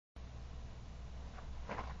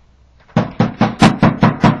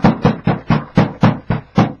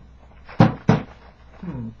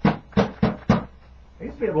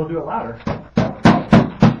be able to do it louder.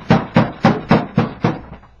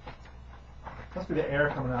 Must be the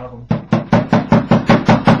air coming out of them.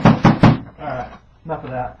 Alright, enough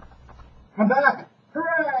of that. I'm back!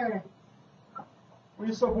 Hooray! Were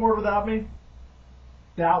you so bored without me?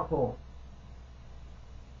 Doubtful.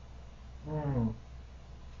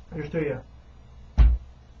 Here's to you.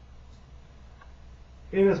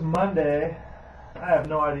 It is Monday. I have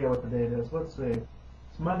no idea what the date is. Let's see.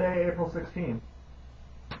 It's Monday, April 16th.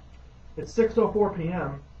 It's 6:04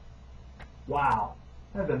 p.m. Wow.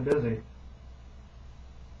 I've been busy.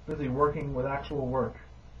 Busy working with actual work.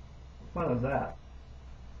 What fun is that?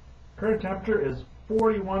 Current temperature is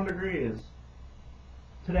 41 degrees.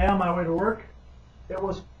 Today on my way to work, it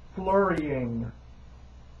was flurrying.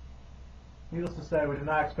 Needless to say, we did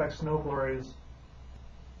not expect snow flurries.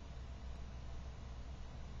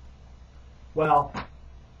 Well,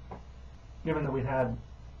 given that we had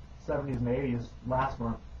 70s and 80s last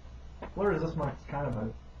month, flurries this month is kind of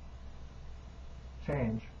a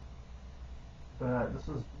change. But this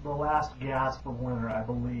is the last gasp of winter, I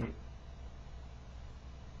believe.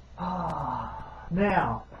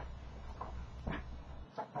 Now,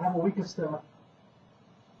 I have a week of stuff.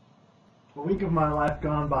 A week of my life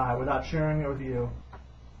gone by without sharing it with you.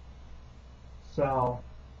 So,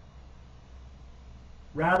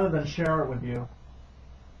 rather than share it with you,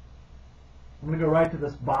 I'm going to go right to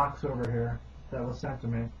this box over here that was sent to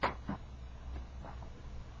me.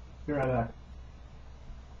 Be right back.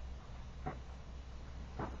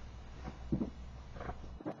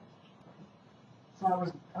 So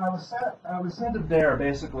I was sent a dare,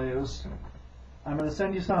 basically. It was, I'm going to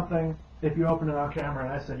send you something if you open it on camera,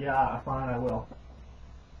 and I said, yeah, fine, I will.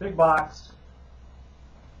 Big box.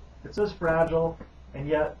 It says fragile, and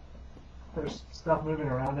yet there's stuff moving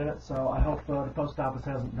around in it, so I hope the post office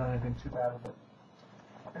hasn't done anything too bad with it.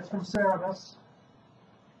 It's from Cerebus.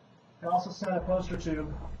 They also sent a poster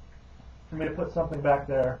tube for me to put something back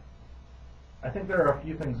there. I think there are a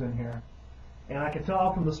few things in here. And I can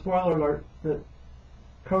tell from the spoiler alert that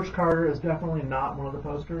Coach Carter is definitely not one of the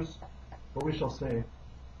posters, but we shall see.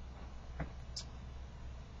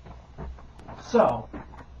 So,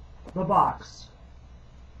 the box.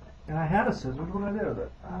 And I had a scissors. What did I do with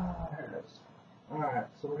it? Here it is. Alright,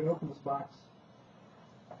 so we're going to open this box.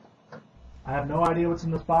 I have no idea what's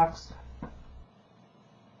in this box.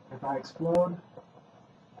 If I explode,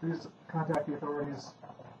 please contact the authorities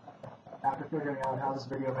after figuring out how this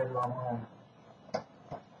video made it online.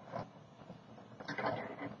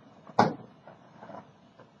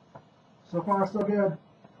 So far, so good.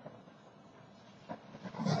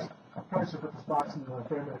 I probably should put this box in the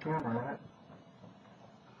frame of the camera, right?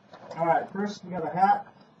 Alright, first we got a hat.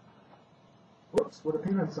 Whoops, with a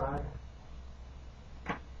pin inside.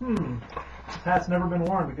 This hat's never been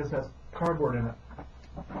worn because it has cardboard in it.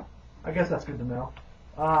 I guess that's good to know.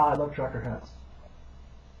 I love trucker hats.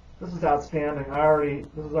 This is outstanding.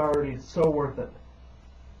 This is already so worth it.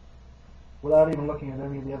 Without even looking at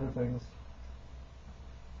any of the other things.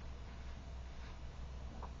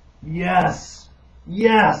 Yes!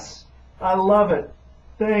 Yes! I love it.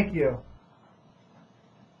 Thank you.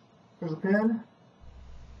 Here's a pin.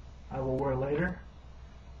 I will wear later.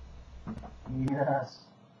 Yes.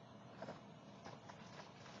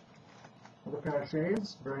 Another pair of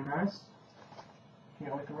shades. Very nice.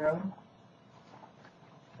 Can't wait to wear them.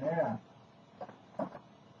 Yeah.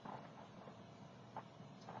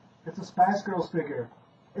 It's a Spice Girls figure.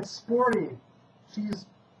 It's sporty. She's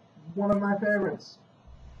one of my favorites.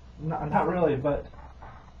 Not really, but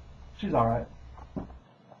she's alright.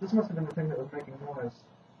 This must have been the thing that was making noise.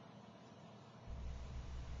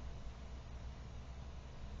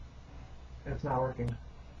 It's not working.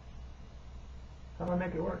 How do I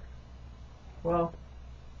make it work? Well,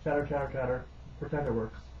 chatter, chatter, chatter. Pretend it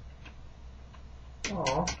works.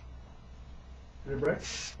 Aww. Did it break?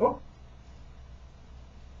 Oh!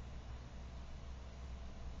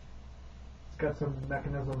 It's got some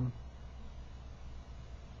mechanism.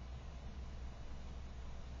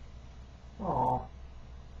 Aww.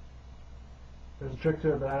 There's a trick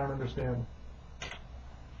to it that I don't understand.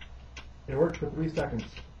 It worked for 3 seconds.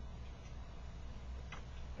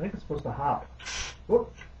 I think it's supposed to hop.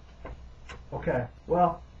 Whoop. Okay,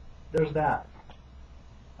 well, there's that.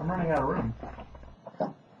 I'm running out of room.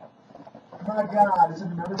 My God, is it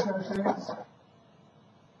another set of shades?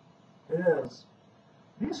 It is.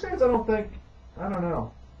 These shades I don't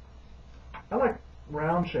know. I like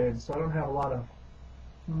round shades, so I don't have a lot of,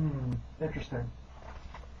 interesting.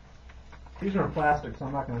 These are in plastic, so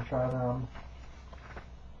I'm not going to try them.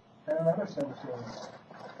 And another set of shades.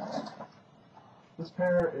 This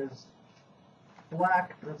pair is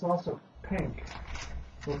black, but it's also pink.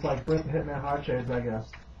 Looks like Brit the Hitman Hard Shades, I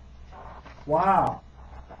guess. Wow.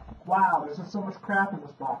 Wow, there's just so much crap in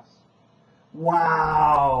this box.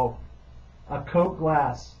 Wow. A Coke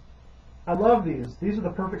glass. I love these. These are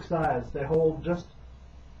the perfect size. They hold just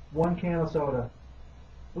one can of soda.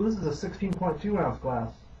 Well, this is a 16.2 ounce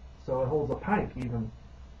glass, so it holds a pint even.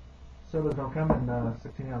 Sodas don't come in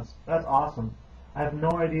 16 ounce. That's awesome. I have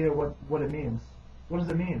no idea what it means. What does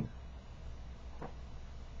it mean?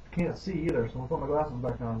 I can't see either, so I'll put my glasses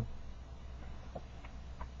back on.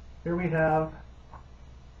 Here we have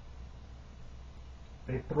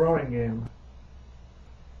a throwing game.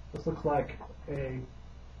 This looks like a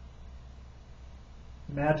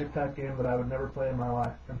Magic type game that I would never play in my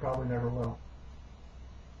life, and probably never will.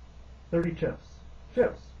 30 chips.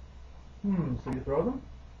 Chips. So you throw them?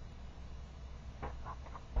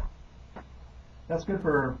 That's good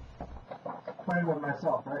for playing with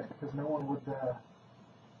myself, right? Because no one would,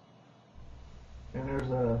 and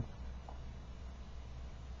there's a,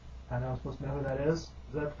 I know I'm supposed to know who that is.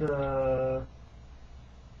 Is that,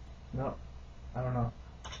 no, I don't know.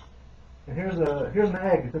 And here's an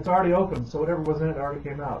egg that's already open, so whatever was in it already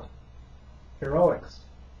came out. Heroics.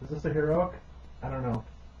 Is this a heroic? I don't know.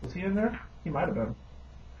 Was he in there? He might have been.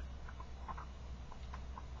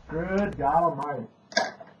 Good God Almighty.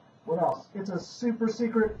 What else? It's a super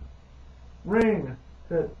secret ring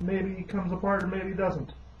that maybe comes apart and maybe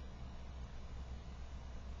doesn't.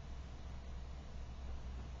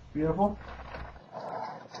 Beautiful.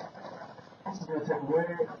 This is going to take way...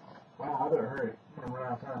 Wow, I better hurry. I'm going to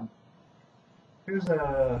run out of time. Here's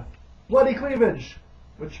a bloody cleavage,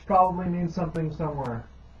 which probably means something somewhere.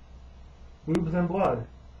 Boobs and blood.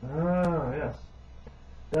 Ah, yes.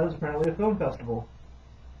 That is apparently a film festival.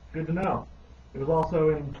 Good to know. It was also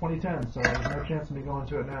in 2010, so there's no chance of me going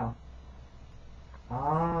to it now.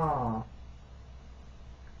 Ah.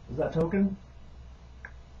 Is that token?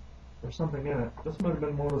 There's something in it. This might have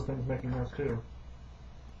been one of those things making this too.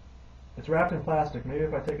 It's wrapped in plastic. Maybe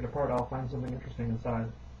if I take it apart, I'll find something interesting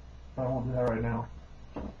inside. But I won't do that right now.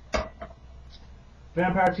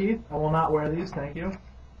 Vampire teeth. I will not wear these, thank you.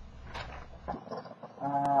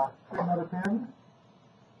 Another pin.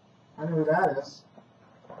 I know who that is.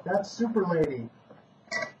 That's Super Lady.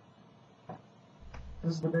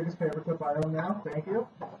 This is the biggest paperclip I own now, thank you.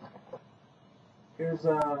 Here's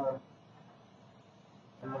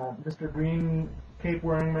Mr. Green Cape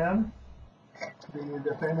Wearing Man.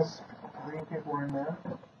 The famous Green Cape Wearing Man.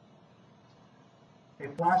 A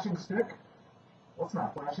flashing stick. Well, it's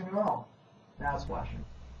not flashing at all. Now it's flashing.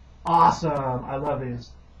 Awesome! I love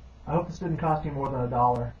these. I hope this didn't cost you more than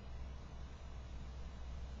 $1.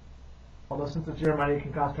 Although since it's your money, it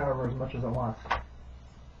can cost however as much as it wants.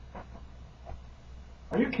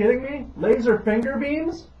 Are you kidding me? Laser finger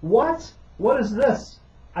beams? What? What is this?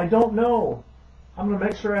 I don't know. I'm going to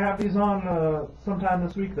make sure I have these on sometime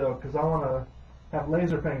this week, though, because I want to have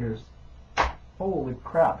laser fingers. Holy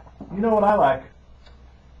crap. You know what I like?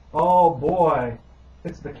 Oh, boy.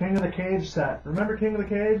 It's the King of the Cage set. Remember King of the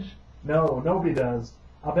Cage? No, nobody does.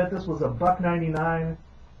 I'll bet this was $1.99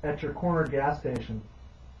 at your corner gas station.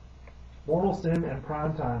 Mortal Sin and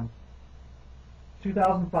Prime Time.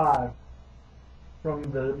 2005. From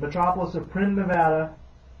the metropolis of Prim, Nevada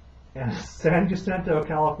and San Jacinto,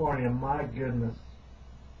 California. My goodness.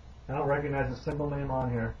 I don't recognize a single name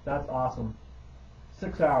on here. That's awesome.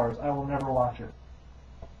 6 hours. I will never watch it.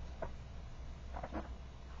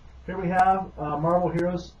 Here we have Marvel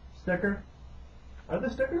Heroes sticker. Are they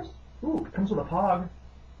stickers? Ooh, it comes with a Pog.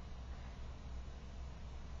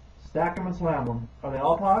 Stack them and slam them. Are they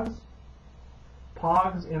all Pogs?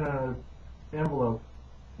 Pogs in a envelope.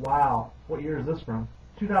 Wow. What year is this from?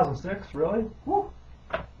 2006? Really? Woo.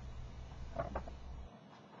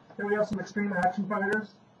 Here we have some Extreme Action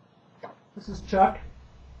Fighters. This is Chuck.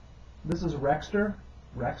 This is Rexter.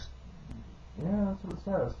 Rex? Yeah, that's what it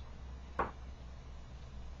says.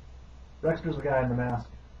 Rexter's the guy in the mask.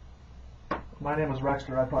 If my name is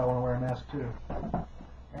Rexter, I'd probably want to wear a mask too.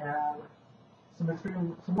 And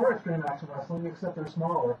some more Extreme Action Wrestling, except they're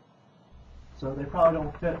smaller. So they probably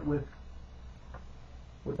don't fit with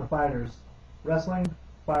the fighters. Wrestling,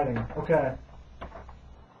 fighting. Okay.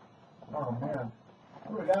 Oh man.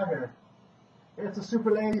 What do we got here? It's a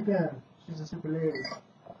Super Lady pin. She's a Super Lady.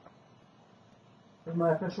 Here's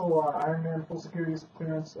my official Iron Man Full Security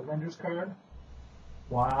Clearance Avengers card.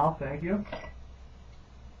 Wow, thank you.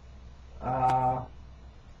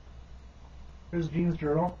 Here's Gene's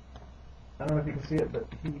journal. I don't know if you can see it, but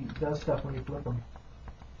he does stuff when you flip him.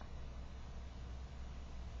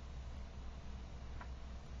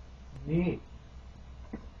 Neat.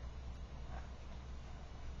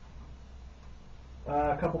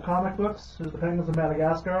 couple comic books. There's the Penguins of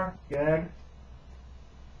Madagascar, gag.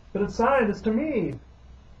 But it's signed, it's to me.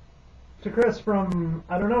 To Chris from,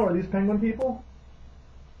 I don't know, are these penguin people?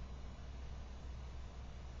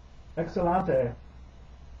 Excellente.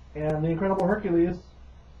 And the Incredible Hercules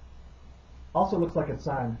also looks like it's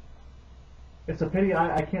signed. It's a pity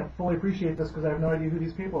I can't fully appreciate this because I have no idea who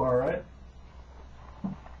these people are, right?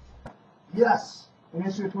 Yes, an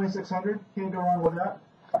issue of 2600. Can't go wrong with that.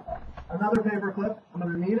 Another paper clip. I'm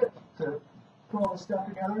going to need it to put all this stuff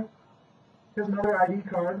together. Here's another ID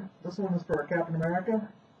card. This one is for Captain America.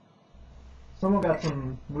 Someone got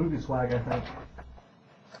some movie swag, I think.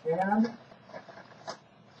 And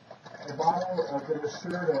a bottle of the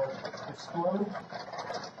Sure to Explode.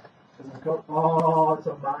 Oh, it's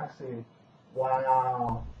a Moxie.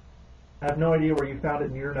 Wow. I have no idea where you found it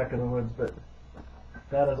in your neck of the woods, but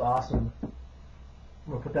that is awesome. I'm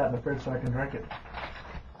going to put that in the fridge so I can drink it.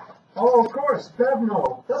 Oh, of course,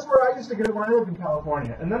 Bevmo. That's where I used to get it when I lived in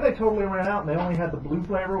California. And then they totally ran out, and they only had the blue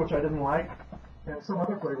flavor, which I didn't like, and some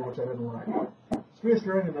other flavor, which I didn't like. It's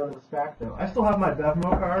reassuring to know that it's back, though. I still have my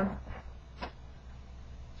Bevmo card.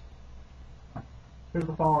 Here's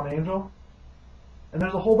the Fallen Angel. And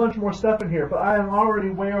there's a whole bunch more stuff in here, but I am already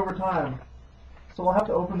way over time. So we'll have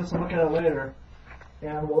to open this and look at it later.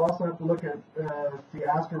 And we'll also have to look at the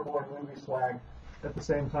Astro Boy movie swag at the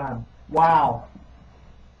same time. Wow.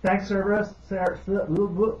 Thanks, Cerberus. I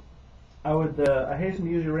hasten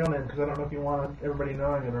to use your real name because I don't know if you want everybody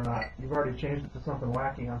knowing it or not. You've already changed it to something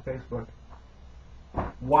wacky on Facebook.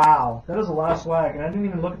 Wow. That is a lot of swag, and I didn't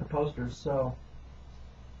even look at the posters, so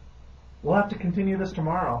we'll have to continue this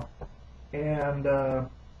tomorrow. And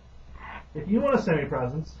if you want to send me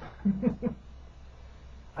presents,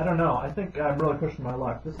 I don't know. I think I'm really pushing my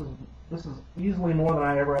luck. This is easily more than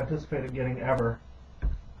I ever anticipated getting ever.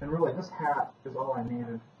 And really, this hat is all I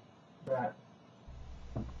needed. That.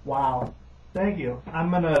 Wow. Thank you. I'm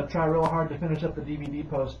going to try real hard to finish up the DVD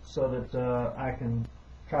post so that I can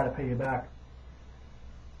try to pay you back.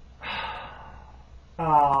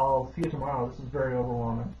 I'll see you tomorrow. This is very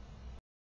overwhelming.